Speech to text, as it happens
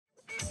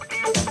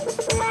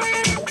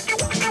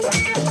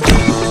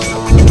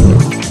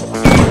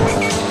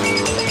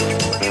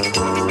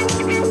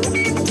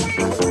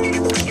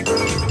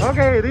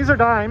are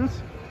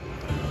dimes.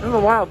 This is a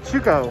wild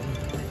Chuco.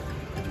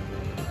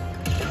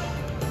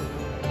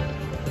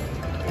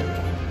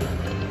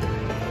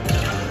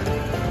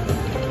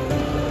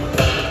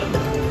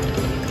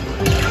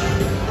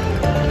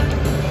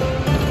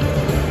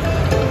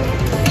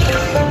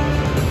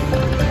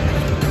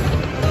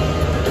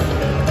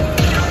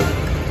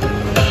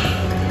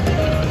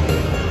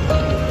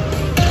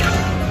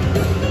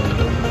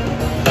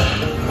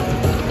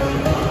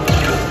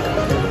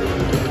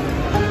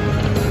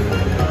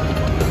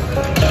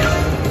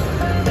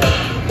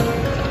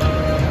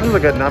 This is a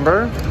good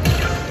number.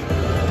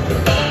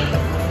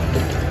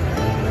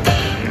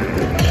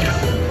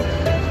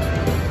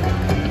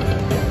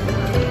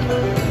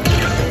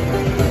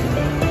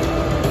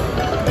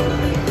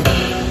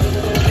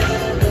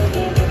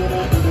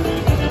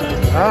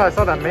 Oh, I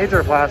saw that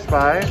major flash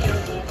by.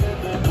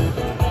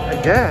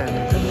 Again.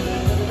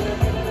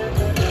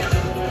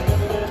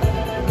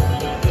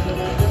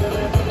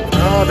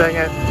 Oh, dang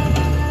it.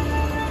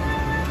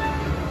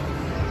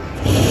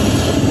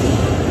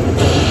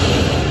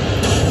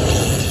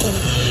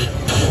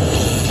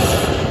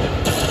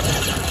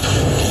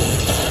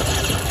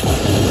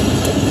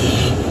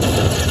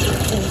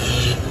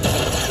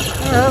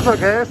 That's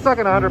okay, stuck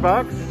in $100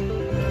 bucks.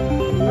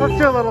 Let's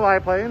do a little eye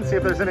play and see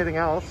if there's anything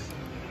else.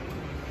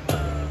 Yeah,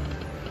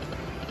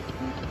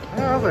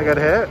 that was a good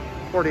hit.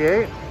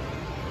 48.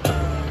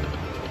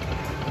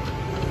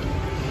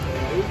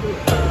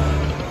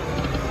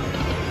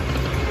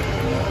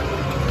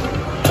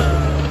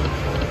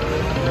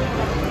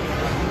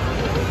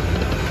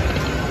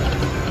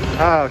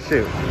 Oh,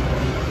 shoot.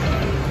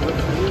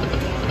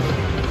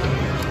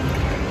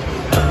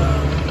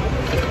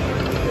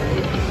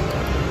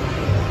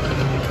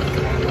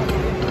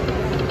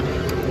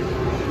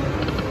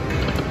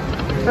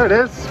 There it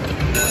is.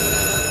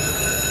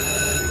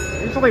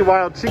 Usually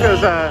Wild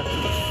Chico's a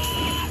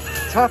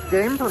tough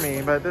game for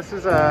me, but this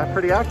is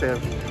pretty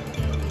active.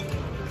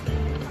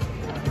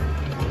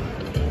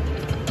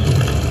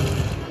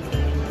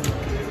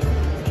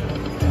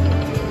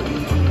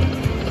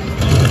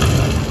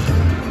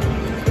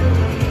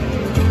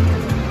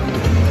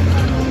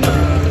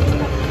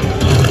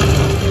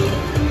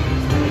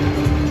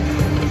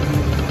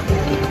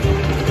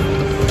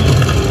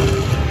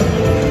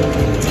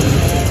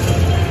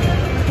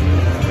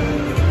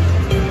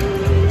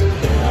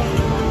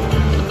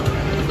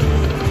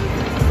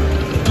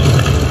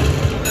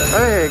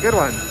 Hey, good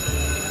one.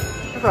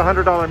 That's a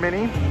 $100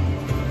 mini.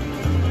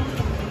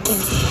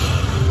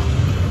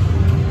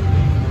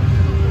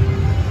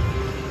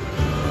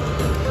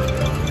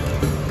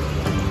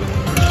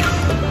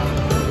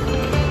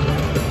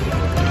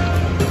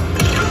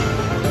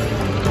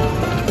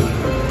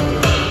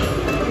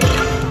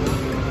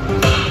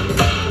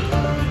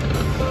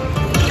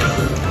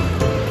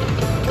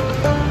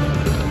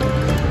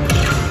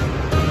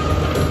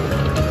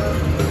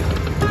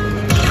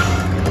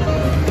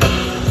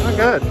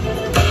 Good.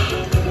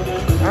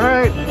 All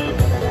right,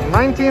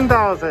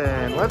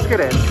 19,000. Let's get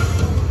in.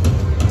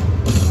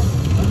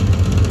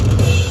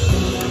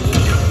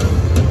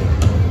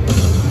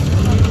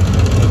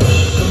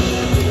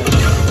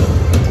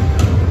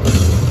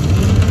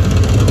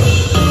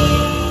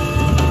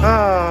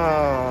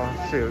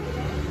 Oh, shoot.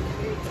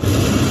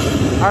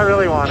 I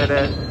really wanted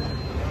it.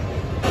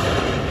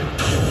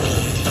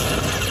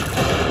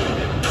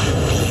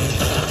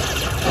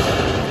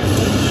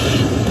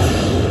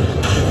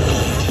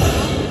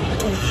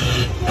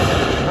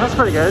 That's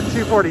pretty good,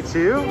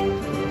 242.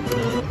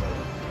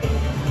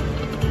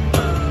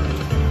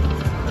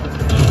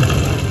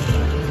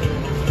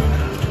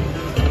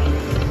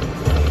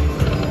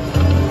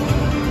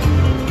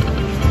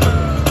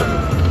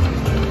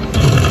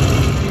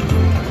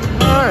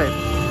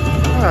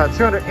 All right,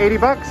 280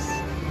 bucks.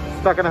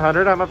 Stuck in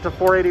 100, I'm up to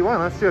 481.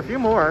 Let's do a few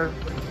more.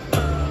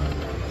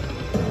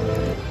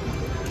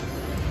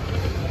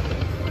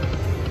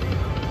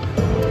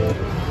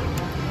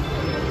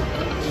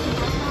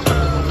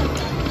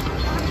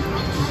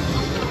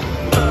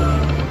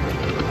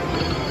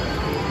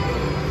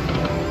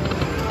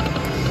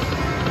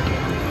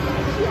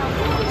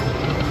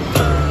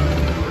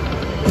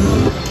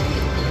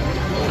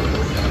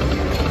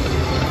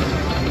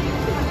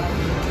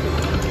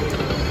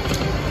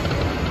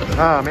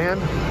 Oh, man.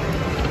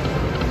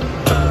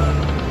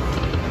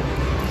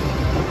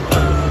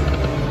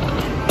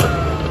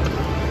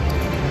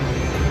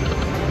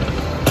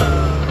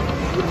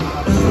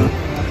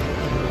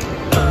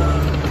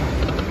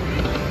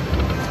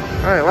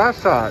 All right,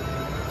 last shot.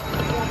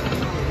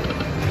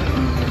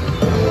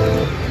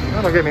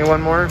 That'll get me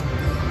one more.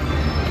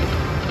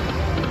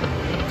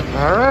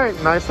 All right,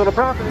 nice little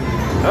profit.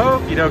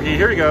 Okie dokie,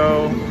 here we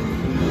go.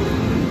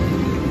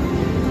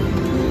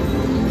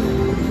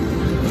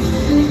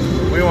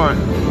 We want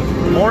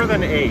more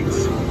than 8.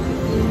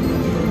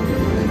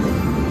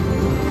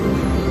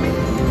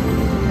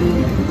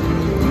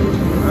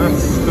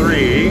 That's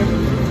 3.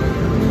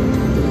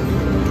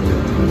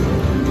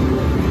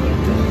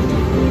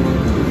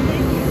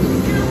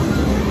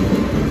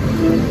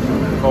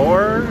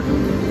 4.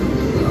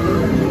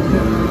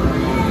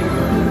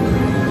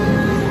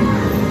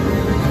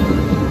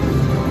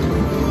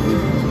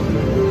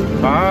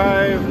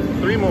 5,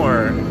 3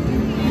 more.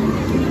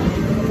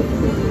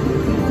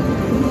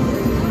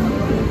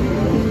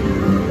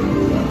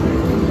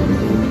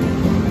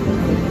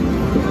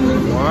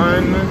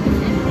 One.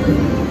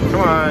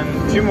 Come on,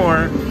 2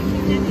 more.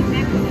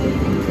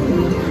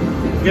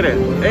 Get it.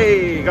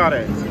 Hey, got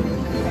it.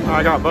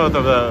 I got both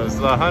of those,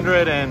 the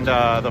 100 and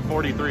the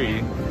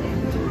 43.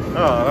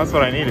 Oh, that's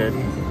what I needed.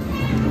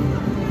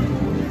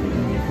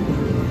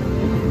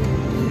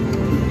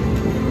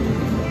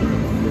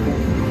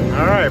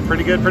 All right,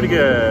 pretty good, pretty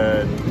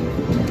good.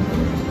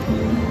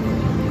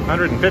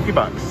 150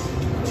 bucks.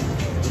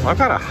 Well, I've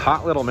got a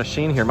hot little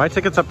machine here. My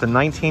ticket's up to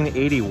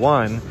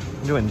 1981. I'm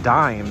doing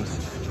dimes.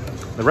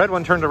 The red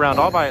one turned around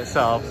all by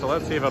itself, so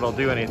let's see if it'll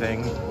do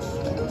anything.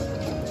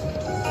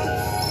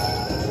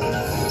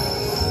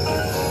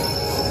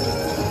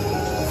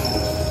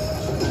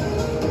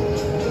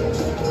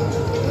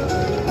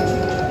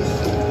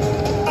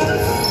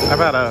 I've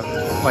had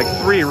like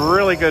 3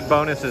 really good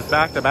bonuses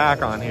back to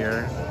back on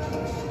here.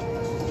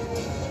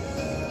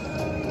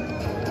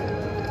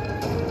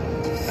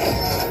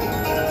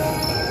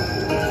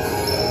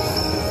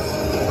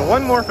 So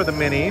 1 more for the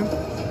mini.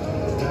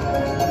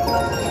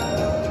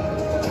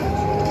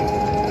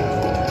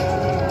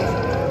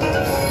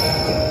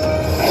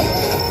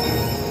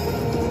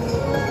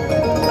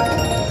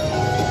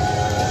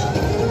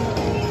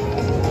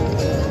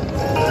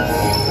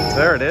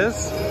 There it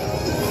is.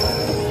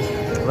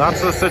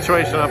 That's the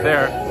situation up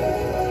there.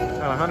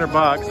 Got 100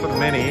 bucks for the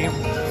mini.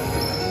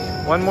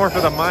 1 more for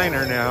the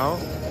minor now.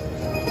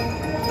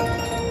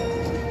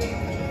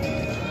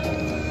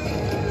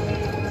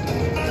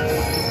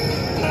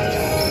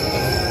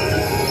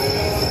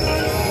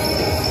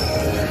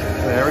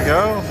 There we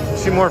go.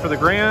 2 more for the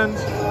grand.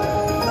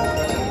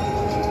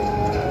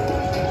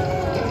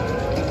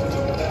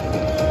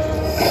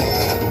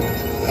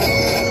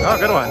 Oh,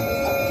 good one.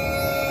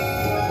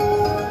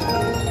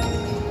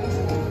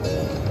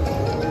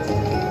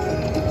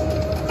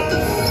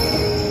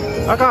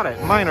 I got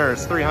it.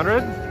 Minors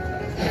 300. Yeah,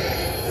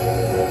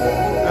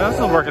 this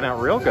is working out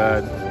real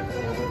good.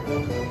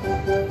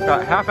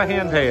 Got half a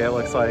hand pay, it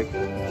looks like.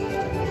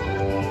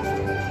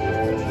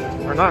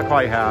 Or not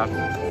quite half.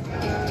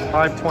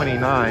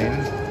 529.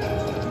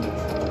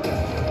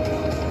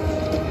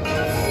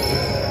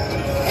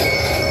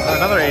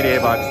 Another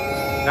 88 bucks.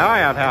 Now I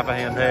have half a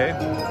hand pay.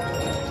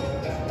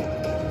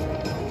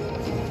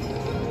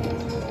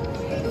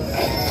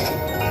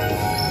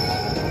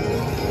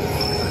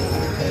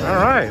 All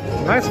right,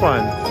 nice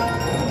one.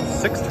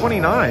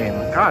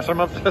 629. Gosh, I'm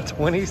up to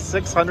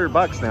 2,600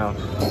 bucks now.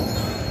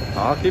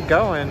 I'll keep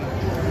going.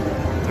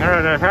 All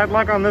right, I've had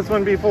luck on this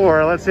one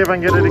before. Let's see if I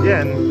can get it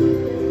again.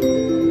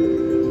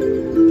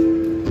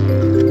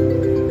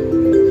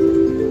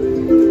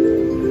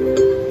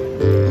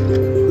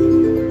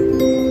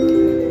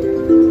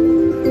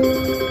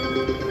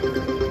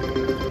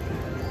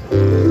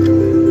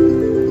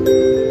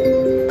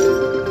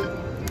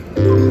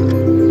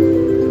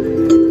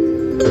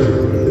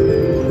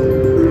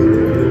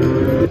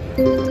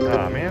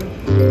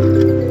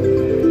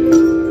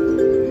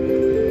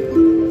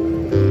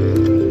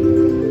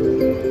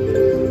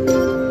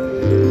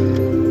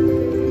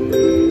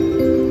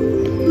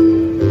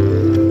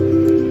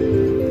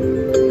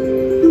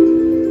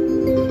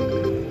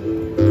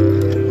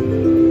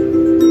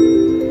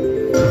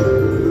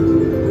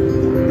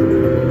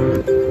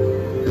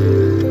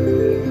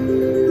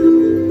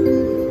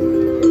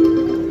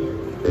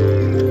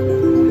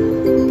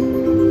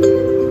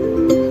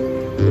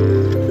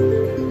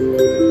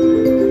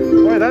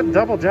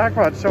 Double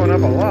jackpot showing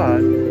up a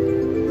lot.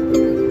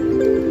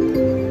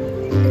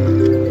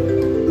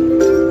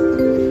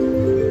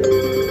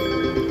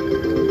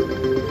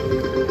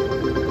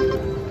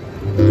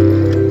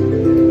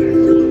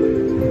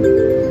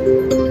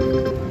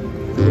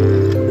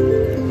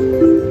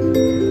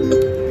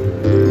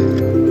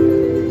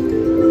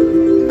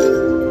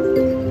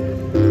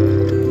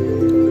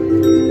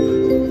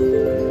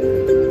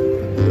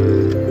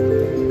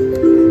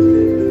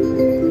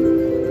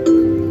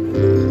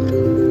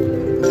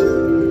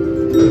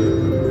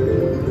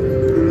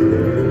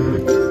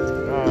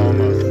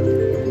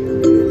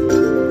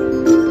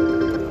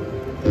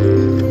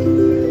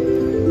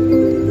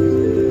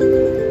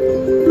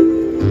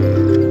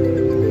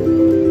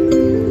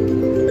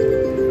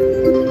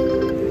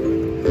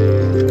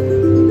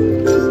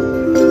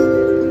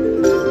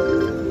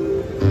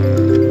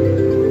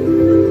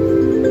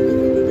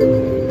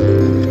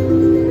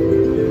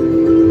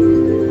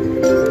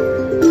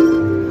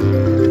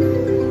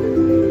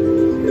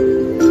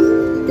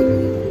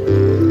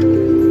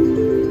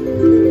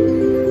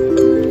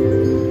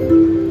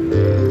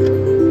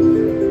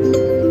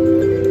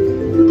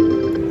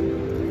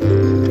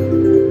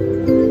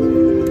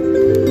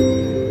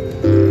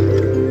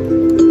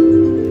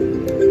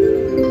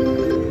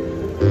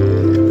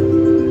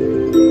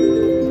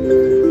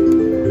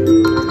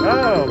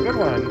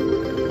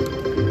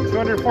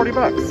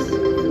 $240.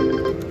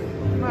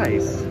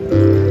 Nice.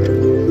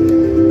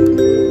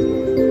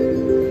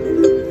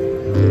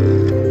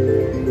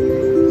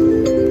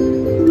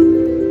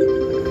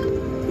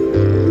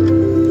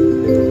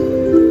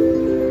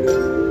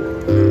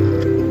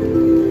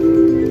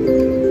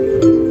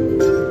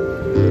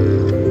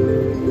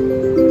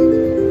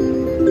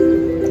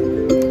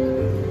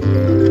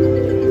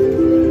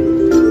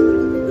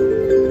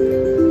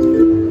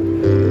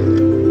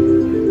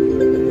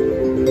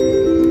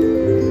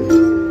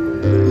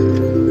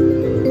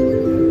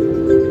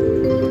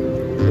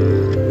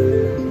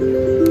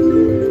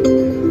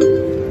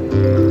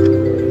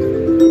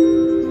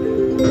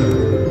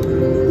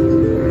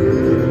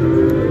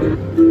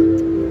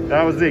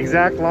 That was the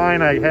exact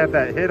line I had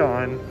that hit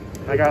on.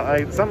 I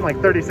got something like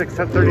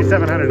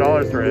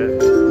 $3,700 for it.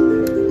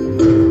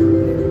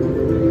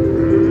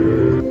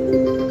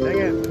 Dang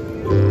it.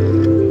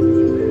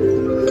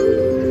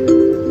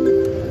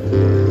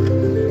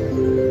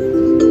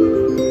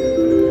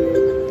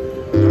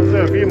 Let's do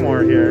a few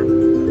more here.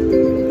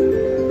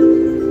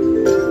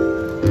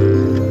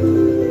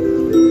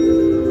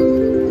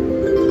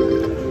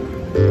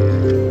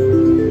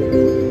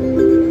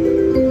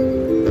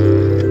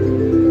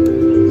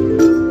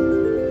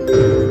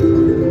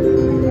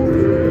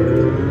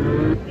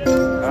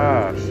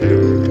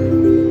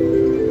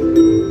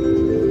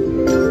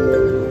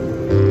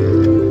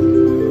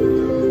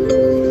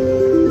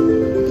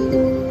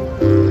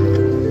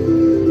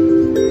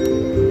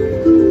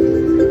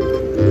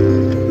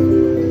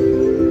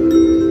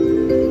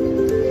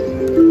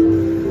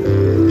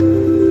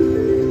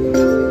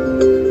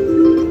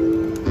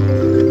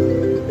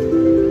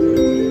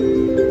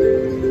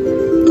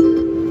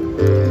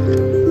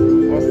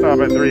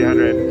 At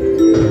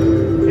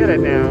 300. Get it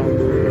now.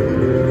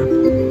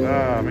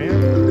 Oh man.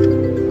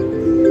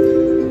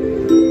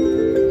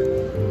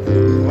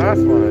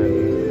 Last one.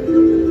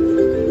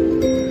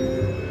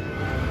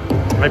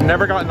 I've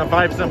never gotten a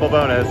 5 symbol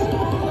bonus.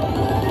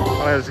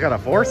 Well, I just got a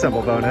 4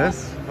 symbol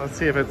bonus. Let's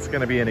see if it's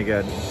gonna be any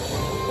good.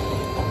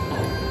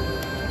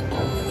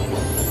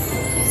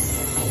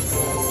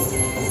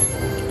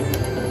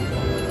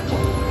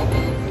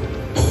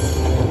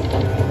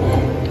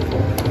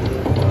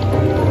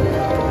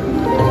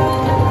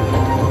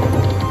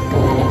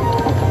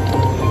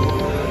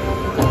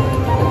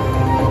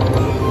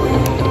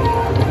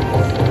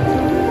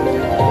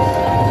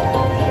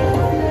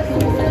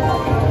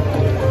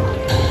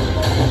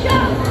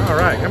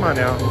 Come on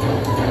now.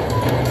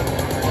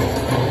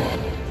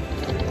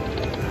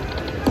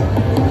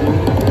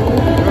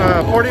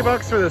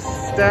 $40 for the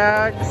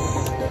stags.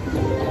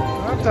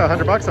 Up to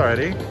 $100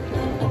 already.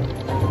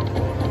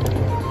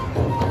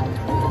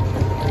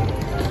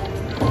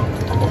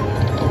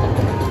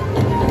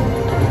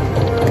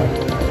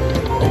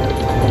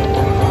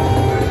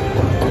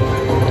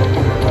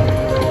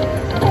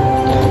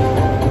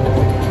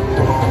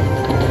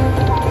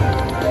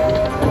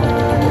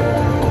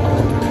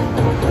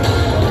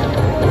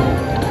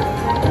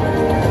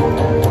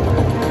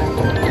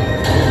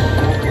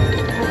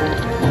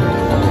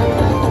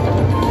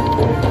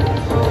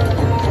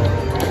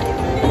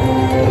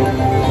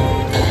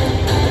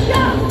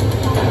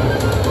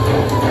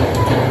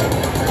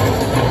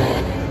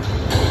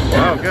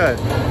 Good.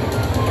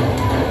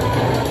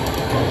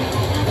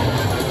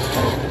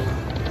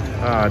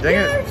 Ah, dang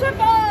it.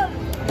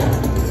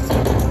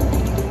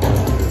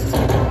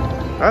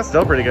 That's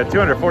still pretty good.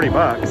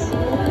 $240.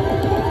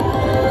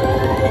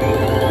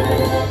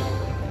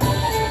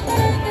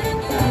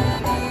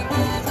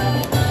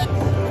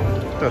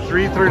 So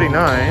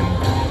 $339.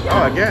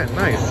 Oh, again,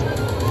 nice.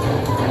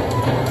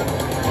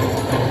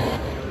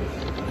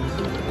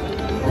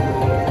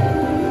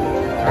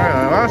 All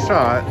right, last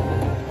shot.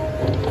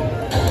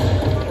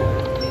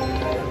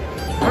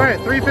 All right,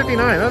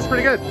 $359, that's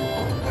pretty good.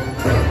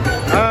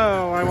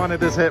 Oh, I wanted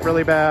this hit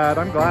really bad.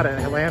 I'm glad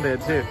it landed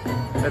too.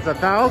 It's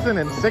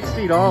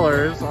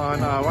 $1,060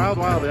 on Wild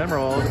Wild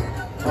Emerald.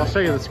 I'll show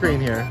you the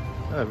screen here.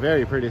 A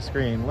very pretty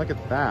screen, look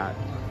at that.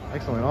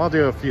 Excellent, I'll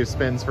do a few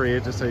spins for you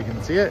just so you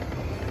can see it.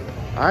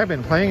 I've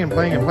been playing and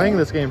playing and playing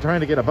this game trying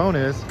to get a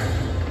bonus.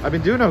 I've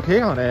been doing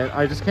okay on it,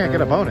 I just can't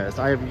get a bonus.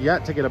 I have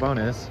yet to get a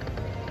bonus.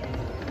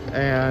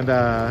 And,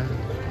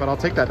 but I'll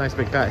take that nice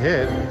big fat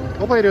hit.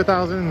 We'll play to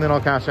 1,000 and then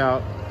I'll cash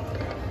out.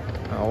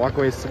 I'll walk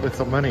away with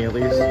some money at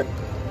least.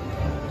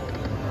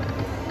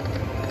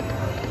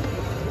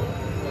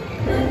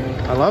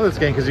 I love this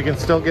game because you can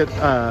still get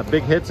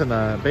big hits in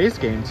the base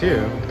game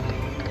too.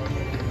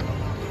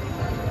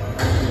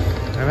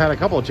 I've had a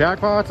couple of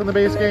jackpots in the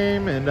base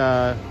game and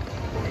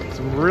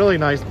some really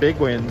nice big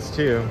wins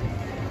too.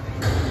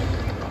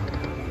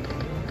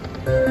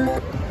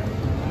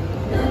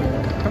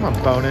 Come on,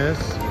 bonus.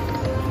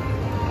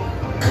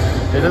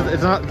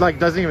 It's not like,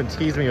 doesn't even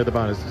tease me with the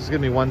bonus. It's just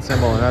give me one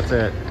symbol and that's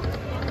it.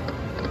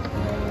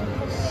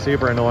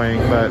 Super annoying,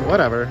 but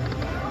whatever.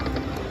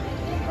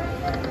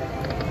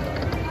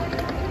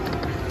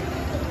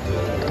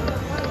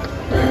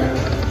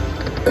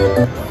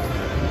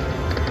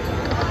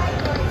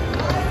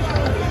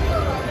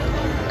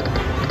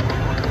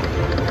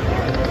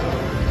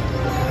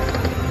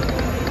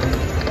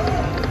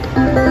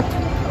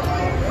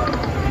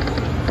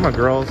 Come on,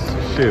 girls,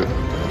 shoot.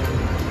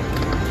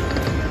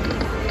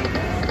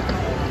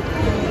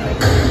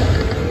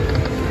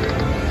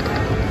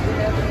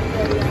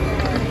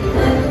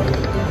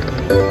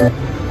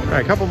 All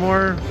right, a couple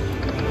more.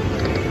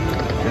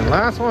 And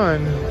last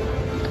one.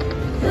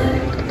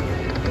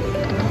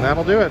 And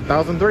that'll do it,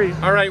 1,003.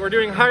 All right, we're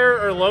doing higher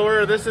or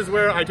lower. This is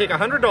where I take a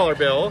 $100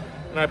 bill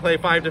and I play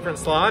 5 different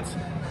slots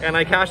and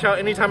I cash out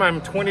anytime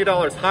I'm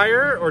 $20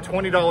 higher or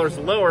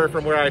 $20 lower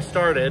from where I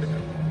started.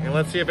 And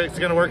let's see if it's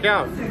gonna work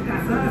out.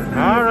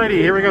 Alrighty,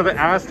 here we go, the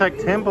Aztec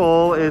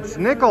Temple. It's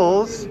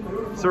nickels.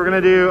 So we're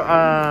gonna do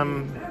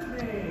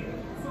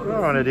do I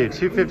want to do?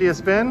 250 a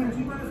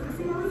spin?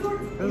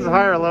 This is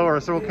higher or lower,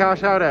 so we'll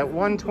cash out at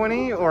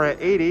 120 or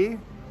at 80.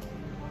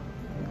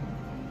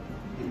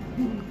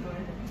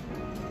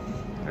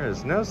 There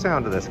is no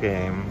sound to this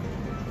game.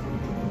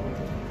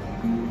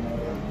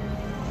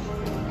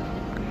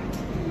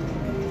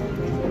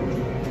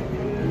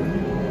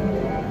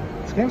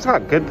 This game's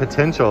got good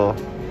potential.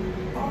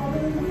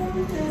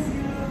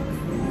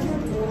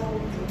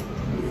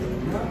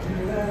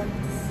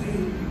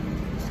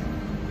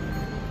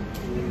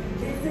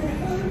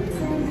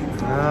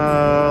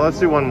 Let's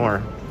do one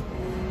more.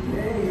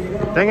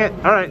 Dang it.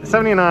 All right,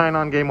 79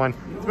 on game one.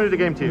 Let's move to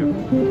game two.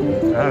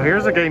 Oh,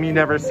 here's a game you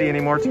never see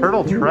anymore.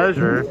 Turtle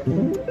Treasure.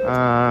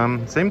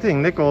 Same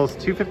thing, nickels,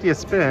 250 a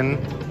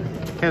spin.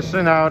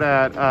 Cashing out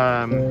at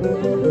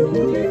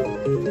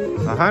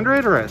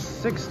 100 or at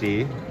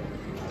 60.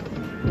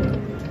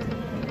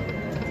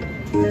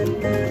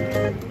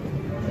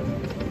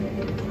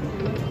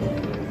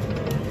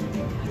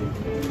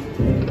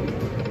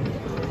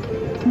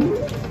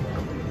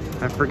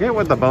 I forget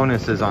what the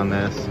bonus is on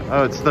this.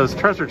 Oh, it's those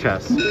treasure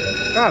chests.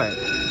 Got it.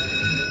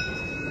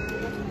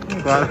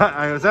 I'm glad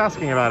I was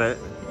asking about it.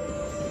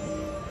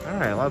 All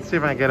right, let's see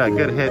if I can get a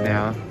good hit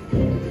now.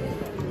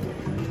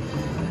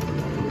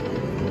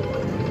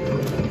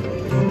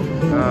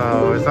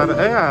 Oh, is that a,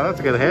 yeah, that's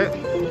a good hit.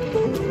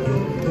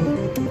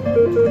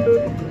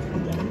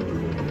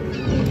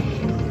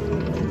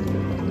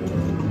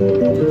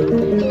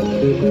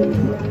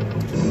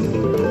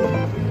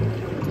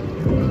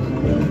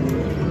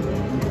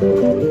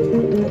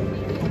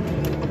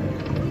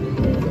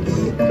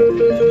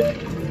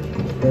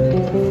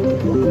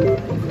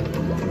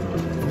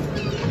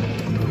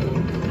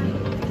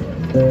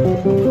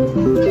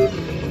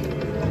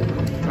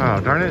 Oh,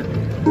 darn it.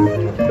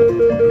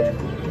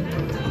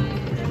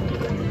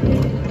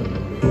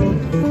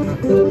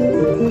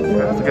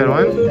 That's a good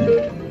one.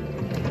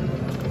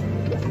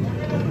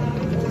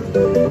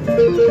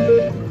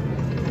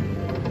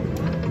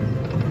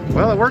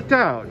 Well, it worked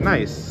out.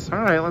 Nice. All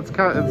right, let's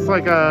cut. It's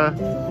like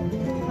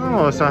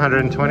almost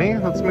 120.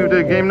 Let's move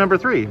to game number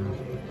 3. All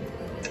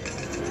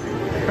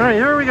right,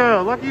 here we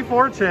go. Lucky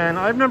Fortune.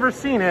 I've never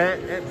seen it.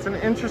 It's an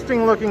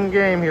interesting looking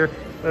game here.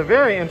 A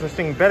very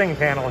interesting betting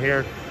panel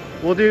here.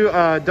 We'll do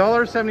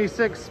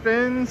 $1.76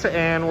 spins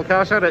and we'll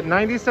cash out at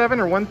 97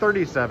 or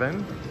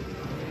 137.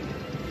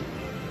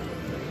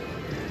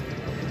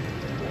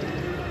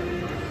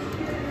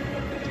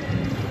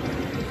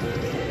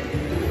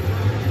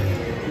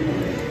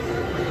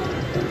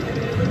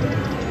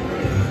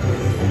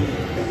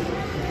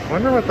 I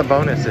wonder what the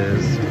bonus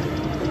is.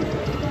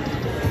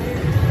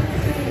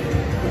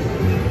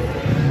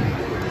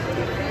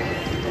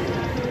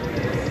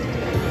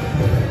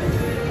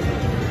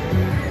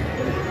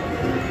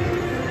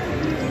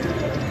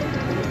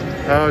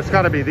 Oh, it's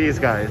got to be these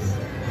guys.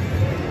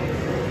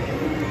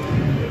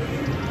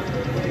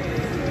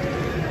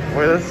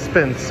 Boy, this has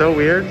been so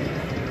weird.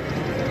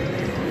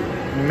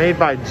 Made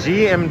by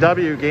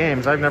GMW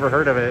Games. I've never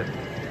heard of it.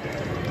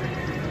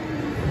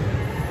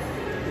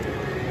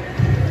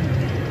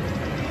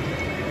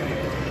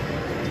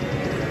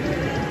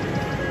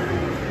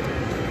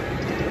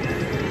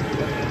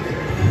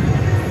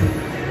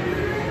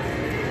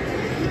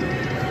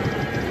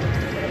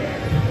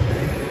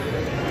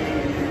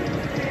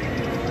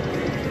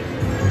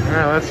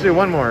 Let's do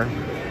one more.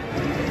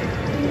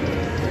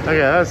 Okay,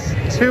 that's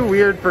too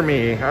weird for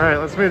me. All right,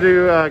 let's move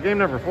to game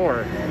number 4. All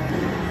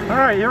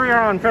right, here we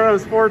are on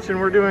Pharaoh's Fortune.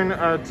 We're doing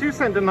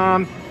 2-cent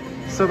denom.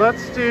 So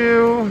let's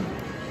do,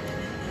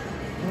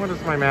 what is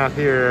my math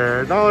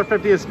here?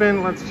 $1.50 a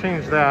spin, let's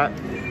change that.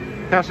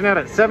 Cashing out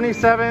at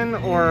 77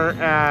 or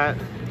at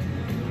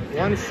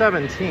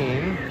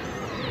 117.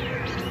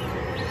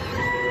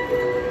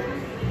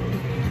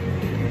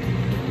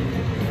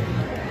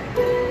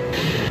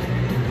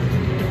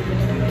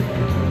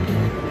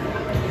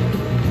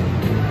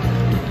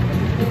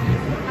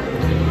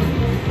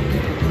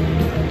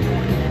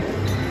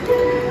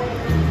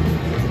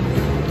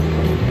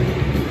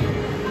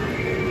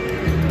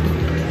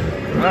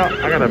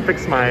 Well, I gotta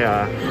fix my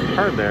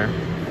card there.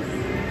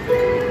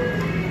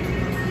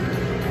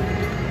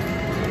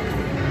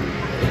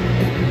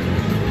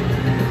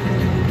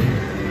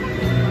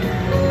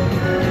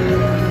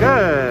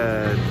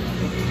 Good.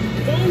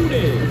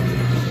 Loaded.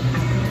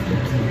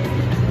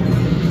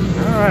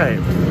 All right.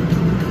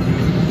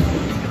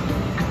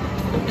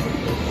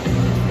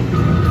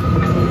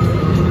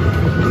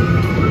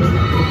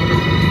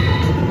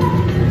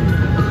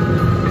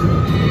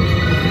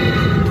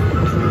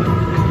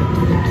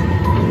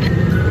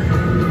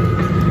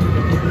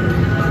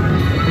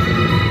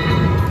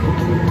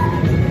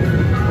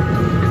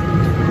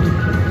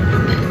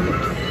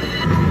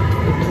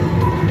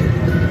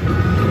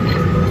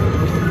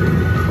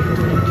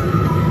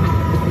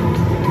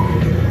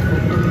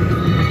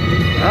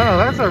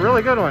 A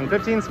really good one.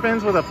 15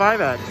 spins with a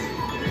 5x.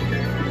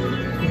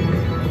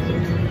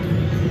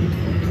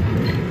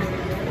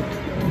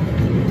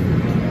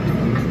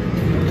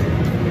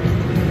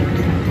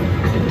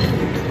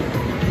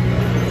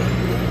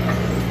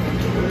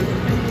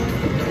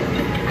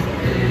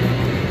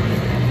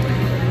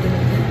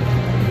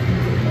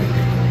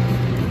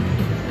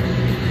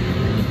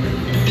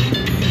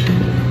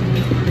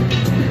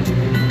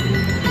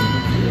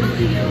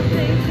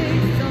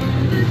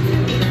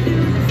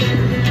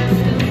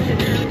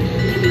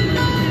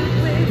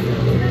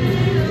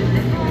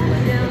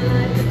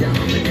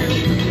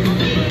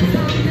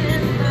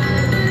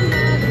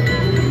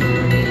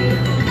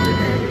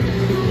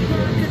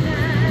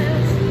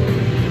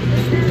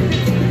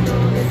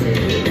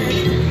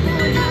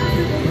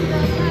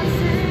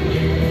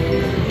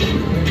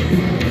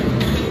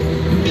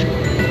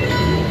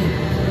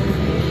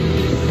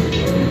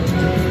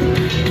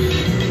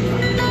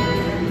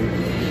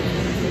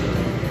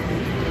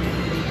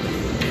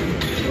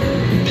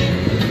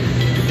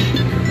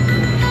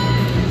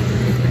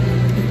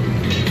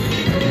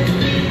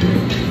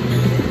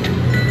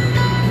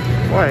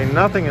 and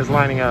nothing is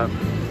lining up.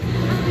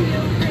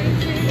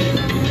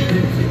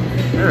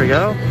 There we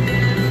go.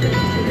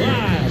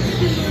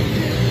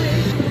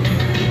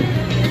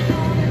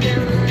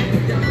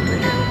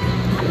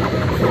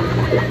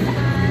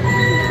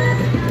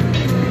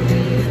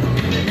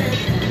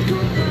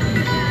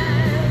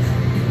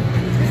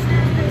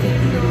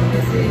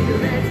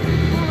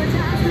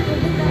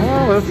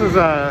 Well, this is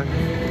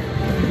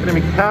gonna be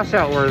cash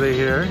out worthy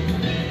here.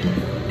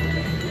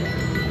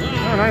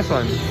 Oh, nice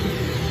one.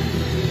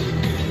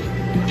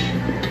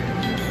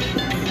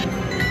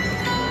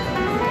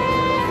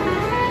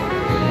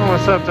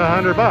 Almost up to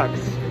 100 bucks.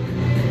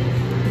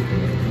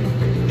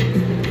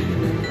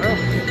 Oh.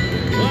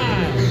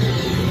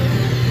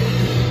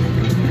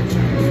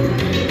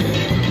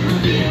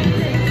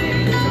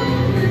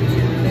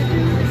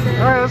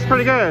 All right, that's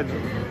pretty good.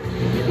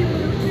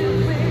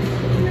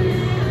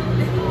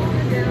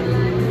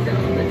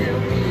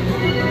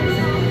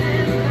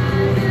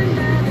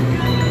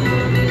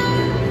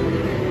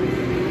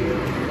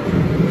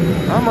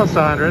 Almost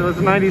 100. That's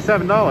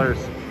 $97.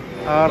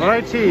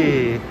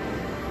 Alrighty.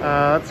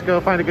 Let's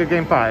go find a good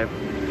game 5.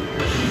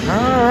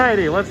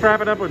 Alrighty, let's wrap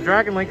it up with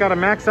Dragon Link. Got a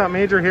max out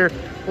major here.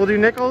 We'll do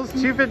nickels,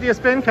 $2.50 a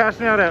spin,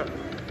 cashing out at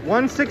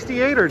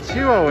 $168 or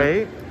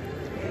 $208.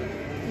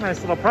 Nice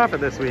little profit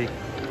this week.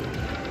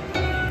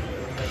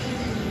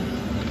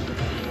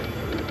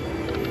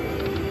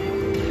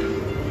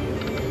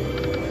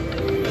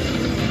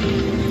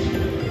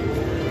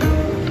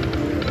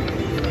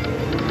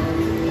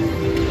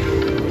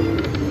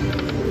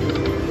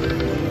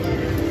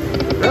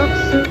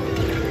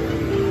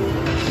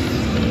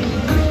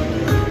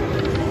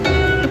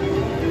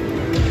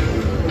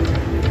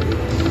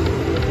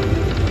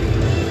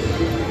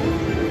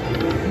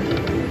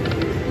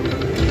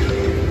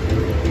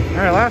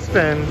 All right, last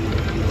spin.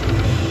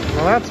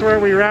 Well, that's where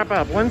we wrap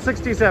up.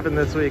 167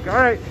 this week. All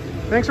right,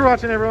 thanks for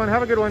watching, everyone.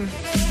 Have a good one.